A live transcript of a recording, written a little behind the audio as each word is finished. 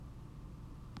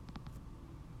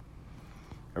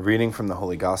A reading from the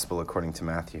Holy Gospel according to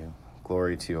Matthew.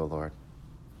 Glory to you, O Lord.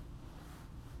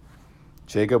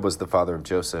 Jacob was the father of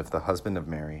Joseph, the husband of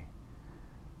Mary.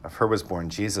 Of her was born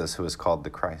Jesus, who is called the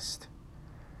Christ.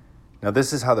 Now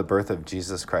this is how the birth of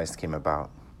Jesus Christ came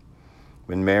about.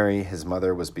 When Mary, his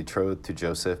mother, was betrothed to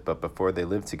Joseph, but before they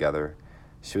lived together,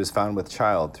 she was found with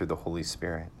child through the Holy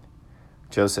Spirit.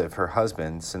 Joseph, her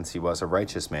husband, since he was a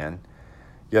righteous man,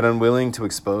 yet unwilling to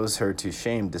expose her to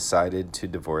shame, decided to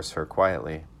divorce her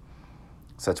quietly.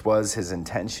 Such was his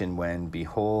intention when,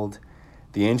 behold,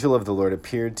 the angel of the Lord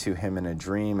appeared to him in a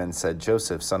dream and said,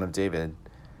 Joseph, son of David,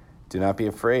 do not be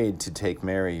afraid to take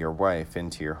Mary, your wife,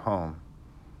 into your home.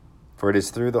 For it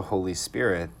is through the Holy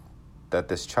Spirit that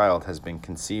this child has been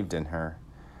conceived in her.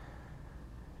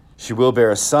 She will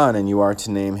bear a son, and you are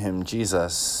to name him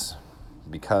Jesus,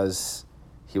 because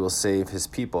he will save his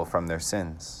people from their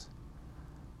sins.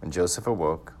 When Joseph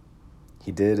awoke,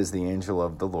 he did as the angel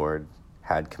of the Lord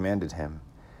had commanded him,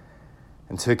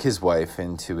 and took his wife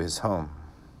into his home.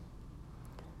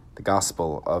 The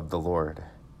Gospel of the Lord.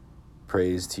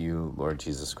 Praise to you, Lord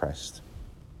Jesus Christ.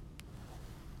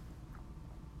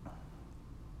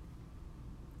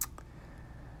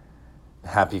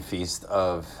 Happy feast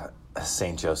of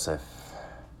Saint Joseph.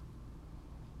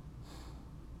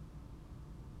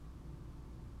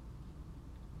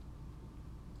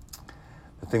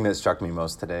 The thing that struck me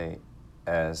most today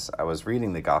as I was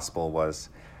reading the gospel was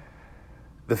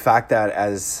the fact that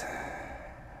as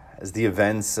the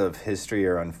events of history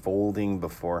are unfolding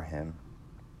before him,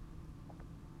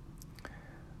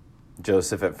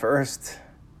 Joseph at first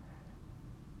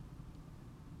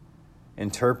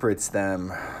interprets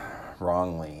them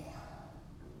wrongly.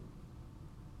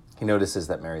 He notices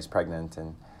that Mary's pregnant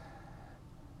and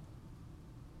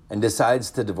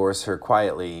decides to divorce her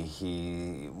quietly.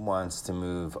 He wants to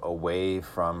move away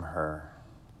from her.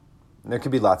 And there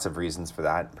could be lots of reasons for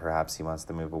that. Perhaps he wants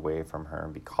to move away from her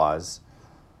because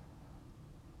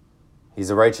he's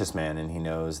a righteous man and he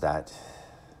knows that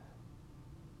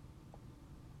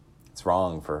it's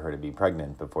wrong for her to be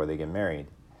pregnant before they get married.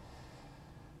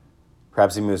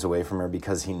 Perhaps he moves away from her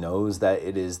because he knows that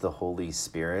it is the Holy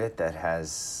Spirit that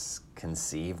has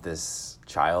conceived this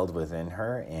child within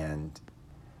her, and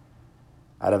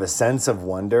out of a sense of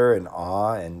wonder and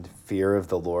awe and fear of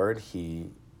the Lord,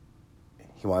 he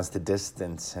wants to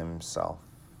distance himself.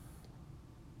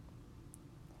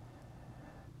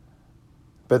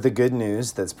 But the good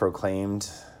news that's proclaimed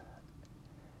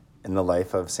in the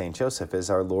life of Saint Joseph is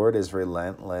our Lord is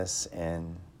relentless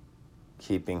in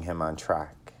keeping him on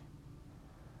track.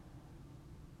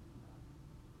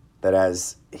 That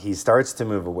as he starts to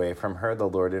move away from her, the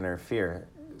Lord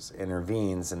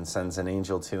intervenes and sends an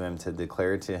angel to him to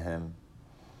declare to him,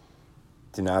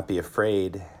 do not be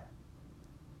afraid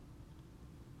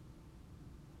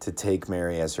to take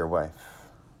Mary as your wife.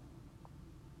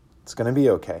 It's going to be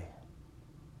okay.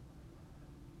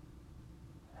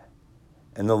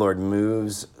 And the Lord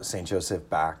moves St. Joseph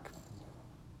back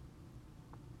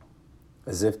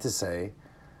as if to say,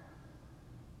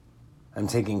 I'm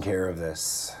taking care of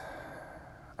this.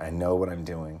 I know what I'm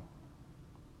doing.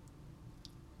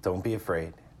 Don't be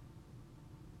afraid.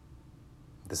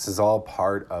 This is all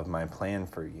part of my plan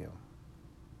for you.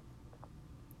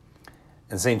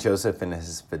 And St. Joseph, in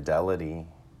his fidelity,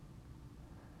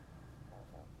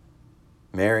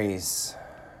 marries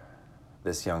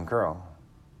this young girl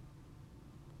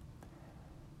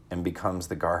and becomes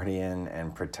the guardian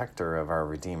and protector of our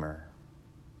Redeemer.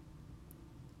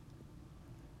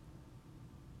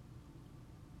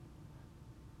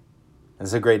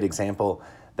 It's a great example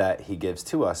that he gives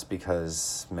to us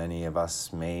because many of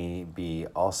us may be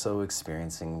also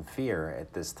experiencing fear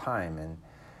at this time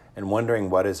and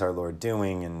wondering what is our Lord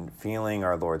doing and feeling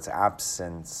our Lord's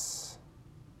absence.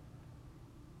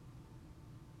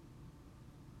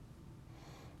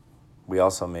 We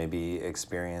also may be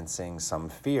experiencing some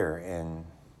fear in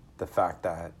the fact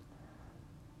that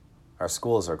our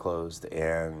schools are closed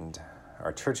and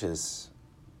our churches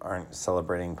aren't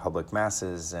celebrating public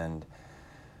masses and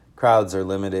crowds are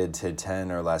limited to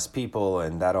 10 or less people,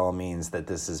 and that all means that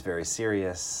this is very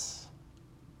serious.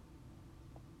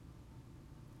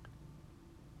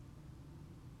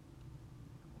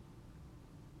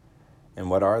 And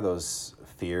what are those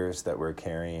fears that we're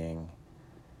carrying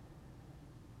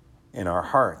in our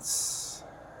hearts?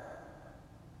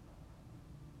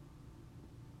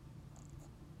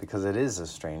 Because it is a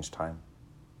strange time.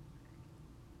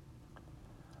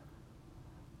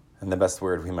 And the best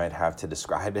word we might have to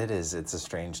describe it is it's a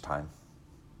strange time.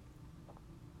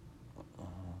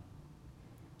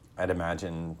 I'd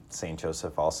imagine St.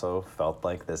 Joseph also felt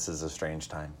like this is a strange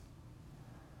time.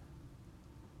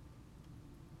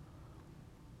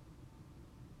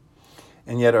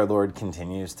 And yet our Lord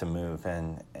continues to move,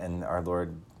 and our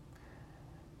Lord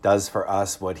does for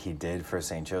us what he did for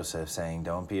St. Joseph, saying,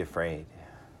 don't be afraid.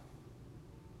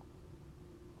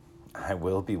 I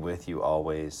will be with you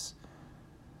always,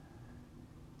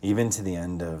 even to the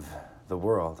end of the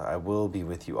world. I will be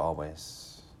with you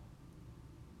always.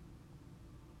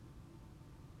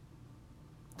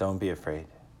 Don't be afraid.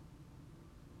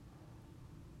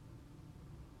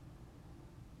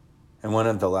 And one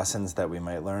of the lessons that we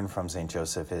might learn from St.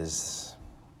 Joseph is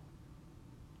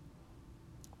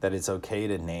that it's okay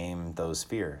to name those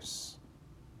fears.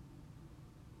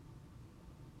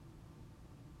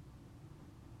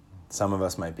 Some of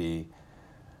us might be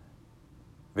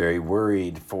very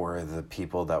worried for the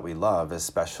people that we love,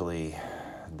 especially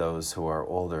those who are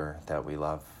older that we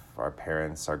love, our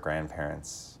parents, our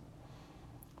grandparents,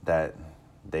 that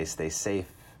they stay safe.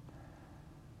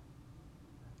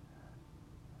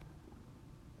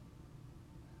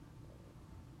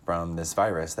 From this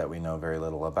virus that we know very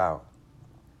little about.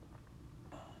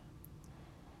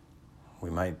 We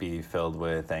might be filled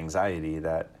with anxiety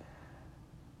that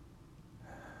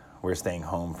we're staying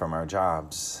home from our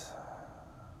jobs.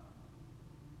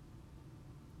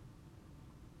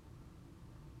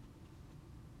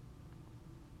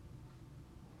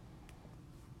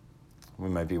 We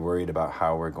might be worried about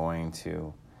how we're going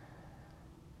to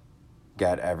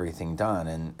get everything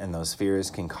done, and those fears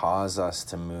can cause us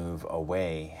to move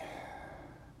away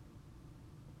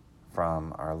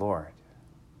from our Lord,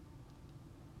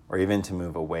 or even to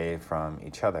move away from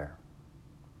each other.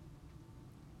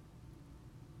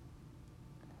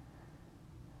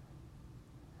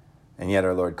 And yet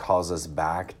our Lord calls us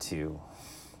back to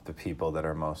the people that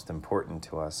are most important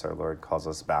to us. Our Lord calls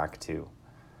us back to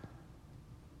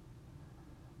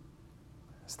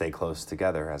stay close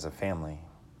together as a family.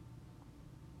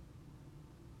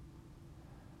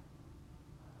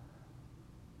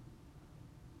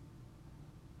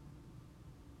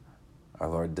 Our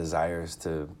Lord desires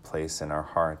to place in our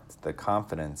heart the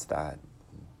confidence that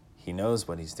he knows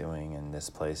what he's doing in this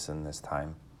place and this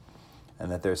time,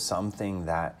 and that there's something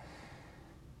that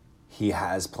he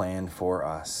has planned for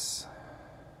us.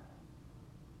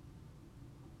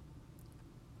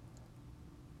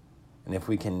 And if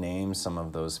we can name some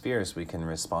of those fears, we can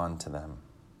respond to them.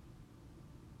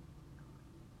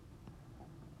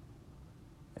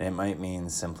 And it might mean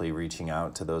simply reaching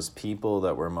out to those people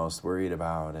that we're most worried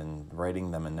about and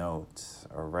writing them a note,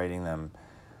 or writing them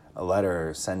a letter,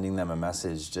 or sending them a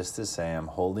message just to say, I'm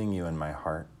holding you in my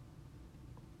heart.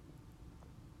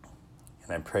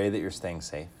 And I pray that you're staying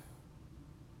safe.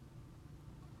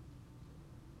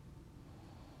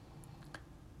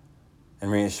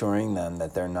 And reassuring them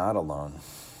that they're not alone,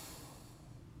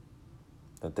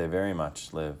 that they very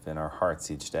much live in our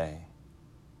hearts each day.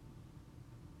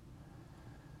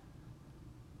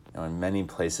 In many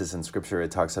places in Scripture,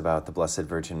 it talks about the Blessed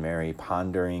Virgin Mary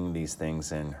pondering these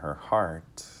things in her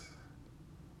heart.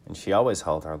 And she always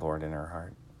held our Lord in her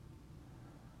heart.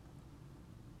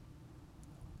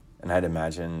 And I'd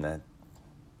imagine that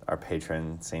our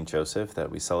patron, St. Joseph,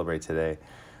 that we celebrate today,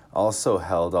 also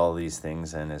held all these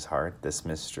things in his heart, this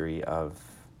mystery of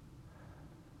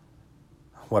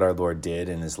what our Lord did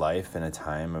in his life in a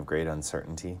time of great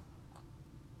uncertainty.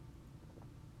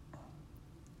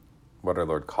 What our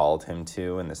Lord called him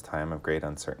to in this time of great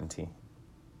uncertainty.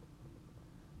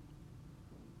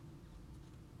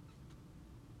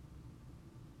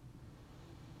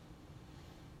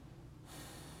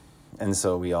 And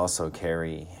so we also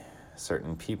carry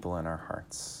certain people in our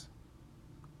hearts.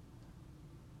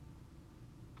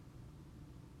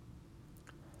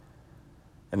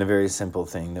 And a very simple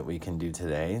thing that we can do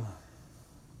today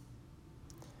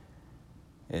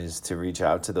is to reach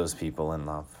out to those people in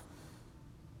love.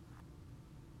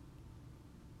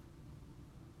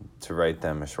 To write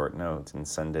them a short note and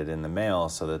send it in the mail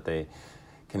so that they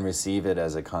can receive it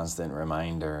as a constant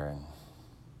reminder and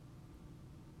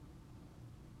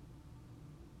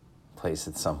place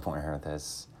it somewhere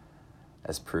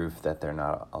as proof that they're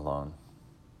not alone.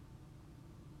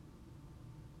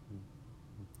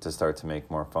 To start to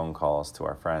make more phone calls to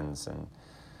our friends and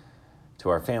to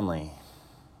our family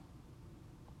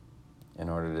in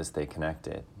order to stay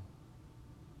connected.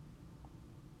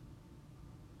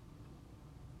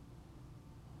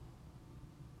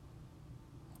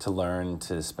 To learn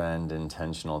to spend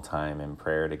intentional time in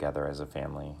prayer together as a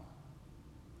family.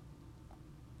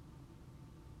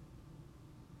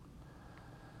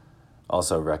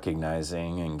 Also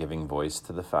recognizing and giving voice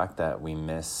to the fact that we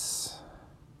miss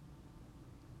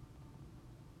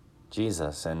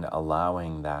Jesus, and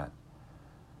allowing that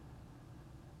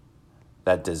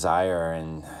desire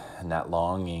and that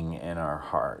longing in our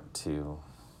heart to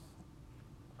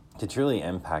truly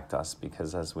impact us,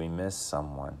 because as we miss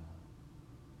someone,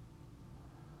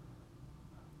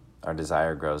 our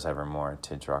desire grows ever more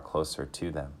to draw closer to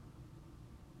them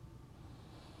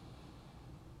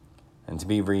and to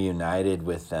be reunited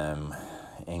with them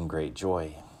in great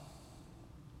joy.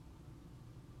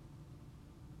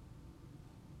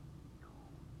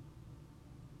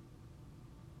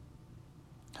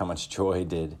 How much joy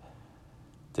did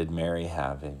Mary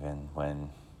have even when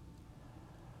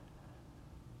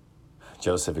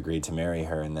Joseph agreed to marry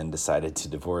her and then decided to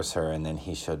divorce her, and then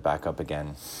he showed back up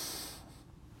again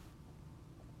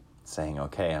saying,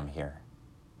 okay, I'm here.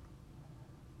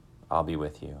 I'll be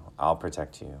with you. I'll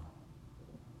protect you.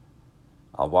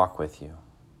 I'll walk with you.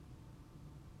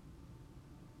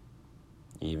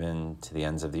 Even to the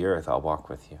ends of the earth, I'll walk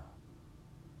with you.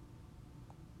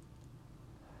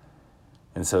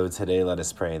 And so today, let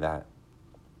us pray that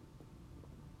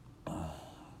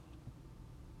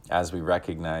as we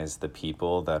recognize the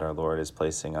people that our Lord is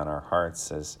placing on our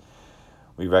hearts, as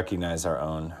we recognize our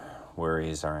own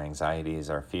worries, our anxieties,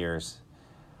 our fears,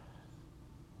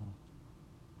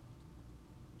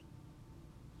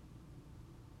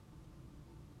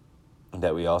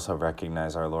 that we also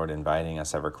recognize our Lord inviting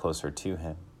us ever closer to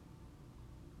Him.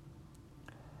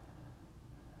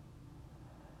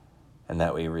 And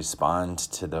that we respond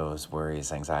to those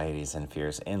worries, anxieties, and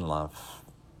fears in love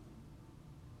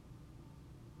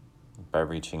by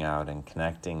reaching out and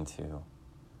connecting to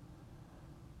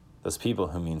those people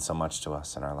who mean so much to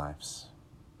us in our lives.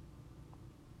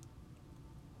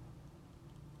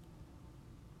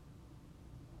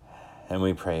 And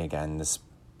we pray again this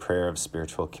prayer of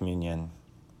spiritual communion,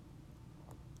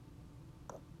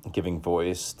 giving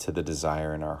voice to the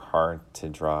desire in our heart to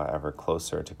draw ever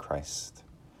closer to Christ.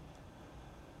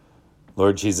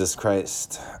 Lord Jesus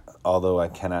Christ, although I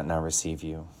cannot now receive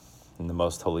you in the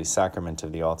most holy sacrament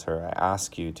of the altar, I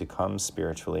ask you to come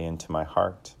spiritually into my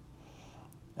heart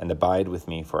and abide with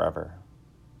me forever.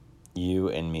 You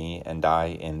in me and I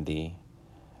in thee,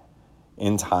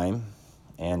 in time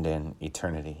and in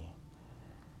eternity.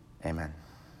 Amen.